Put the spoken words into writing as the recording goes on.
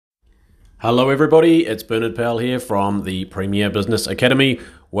Hello everybody, it's Bernard Powell here from the Premier Business Academy.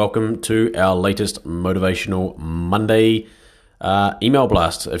 Welcome to our latest Motivational Monday email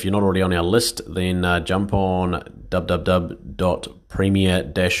blast. If you're not already on our list, then jump on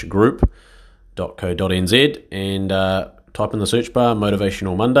www.premier-group.co.nz and type in the search bar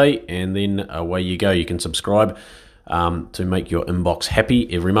Motivational Monday, and then away you go. You can subscribe to make your inbox happy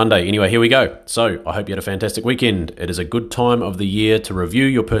every Monday. Anyway, here we go. So I hope you had a fantastic weekend. It is a good time of the year to review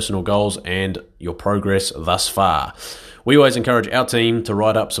your personal goals and your progress thus far. We always encourage our team to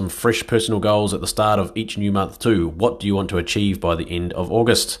write up some fresh personal goals at the start of each new month too. What do you want to achieve by the end of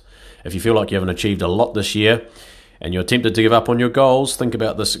August? If you feel like you haven't achieved a lot this year and you're tempted to give up on your goals, think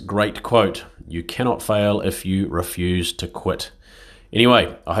about this great quote: "You cannot fail if you refuse to quit."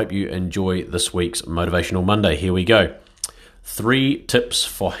 Anyway, I hope you enjoy this week's Motivational Monday. Here we go. 3 tips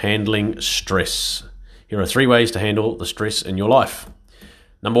for handling stress. Here are 3 ways to handle the stress in your life.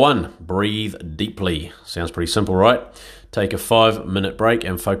 Number 1, breathe deeply. Sounds pretty simple, right? Take a 5-minute break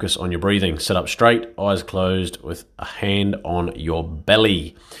and focus on your breathing. Sit up straight, eyes closed, with a hand on your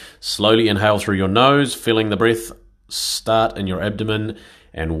belly. Slowly inhale through your nose, feeling the breath start in your abdomen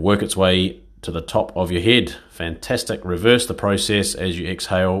and work its way to the top of your head. Fantastic. Reverse the process as you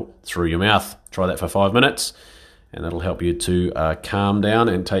exhale through your mouth. Try that for 5 minutes and that'll help you to calm down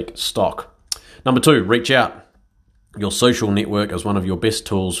and take stock. Number 2, reach out. Your social network is one of your best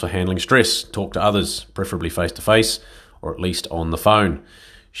tools for handling stress. Talk to others, preferably face to face or at least on the phone.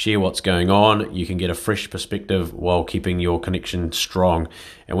 Share what's going on. You can get a fresh perspective while keeping your connection strong.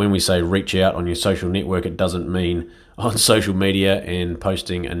 And when we say reach out on your social network, it doesn't mean on social media and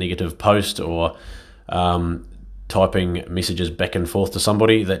posting a negative post or typing messages back and forth to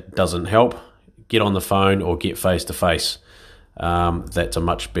somebody. That doesn't help. Get on the phone or get face to face. That's a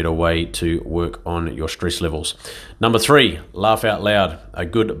much better way to work on your stress levels. Number 3, laugh out loud. A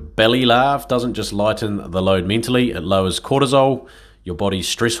good belly laugh doesn't just lighten the load mentally, it lowers cortisol, your body's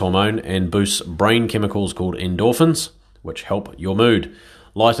stress hormone, and boosts brain chemicals called endorphins, which help your mood.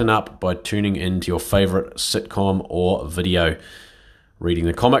 Lighten up by tuning into your favorite sitcom or video, reading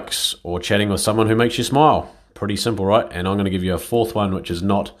the comics, or chatting with someone who makes you smile. Pretty simple, right? And I'm going to give you a 4th one, which is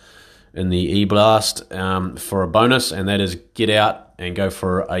not in the e-blast, for a bonus, and that is get out and go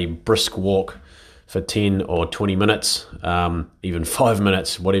for a brisk walk for 10 or 20 minutes, even 5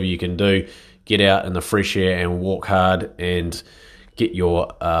 minutes, whatever you can do. Get out in the fresh air and walk hard and get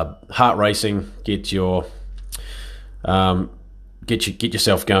your heart racing, get yourself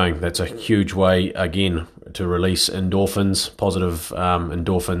going. That's a huge way, again, to release endorphins, positive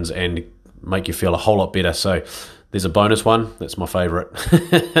endorphins, and make you feel a whole lot better. So there's a bonus one. That's my favorite.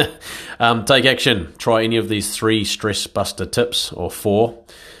 Take action. Try any of these 3 stress buster tips, or 4,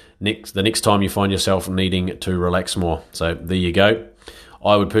 the next time you find yourself needing to relax more. So there you go.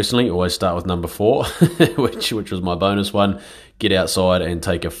 I would personally always start with number 4, which was my bonus one. Get outside and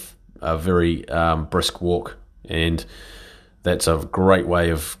take a very brisk walk. And that's a great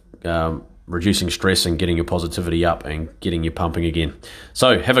way of reducing stress and getting your positivity up and getting you pumping again.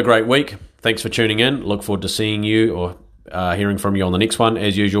 So have a great week. Thanks for tuning in. Look forward to seeing you or hearing from you on the next one.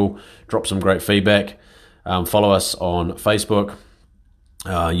 As usual, drop some great feedback. Follow us on Facebook,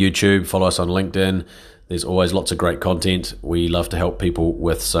 YouTube. Follow us on LinkedIn. There's always lots of great content we love to help people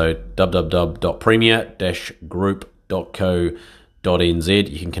with. So www.premier-group.co.nz.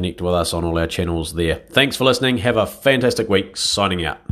 You can connect with us on all our channels there. Thanks for listening. Have a fantastic week. Signing out.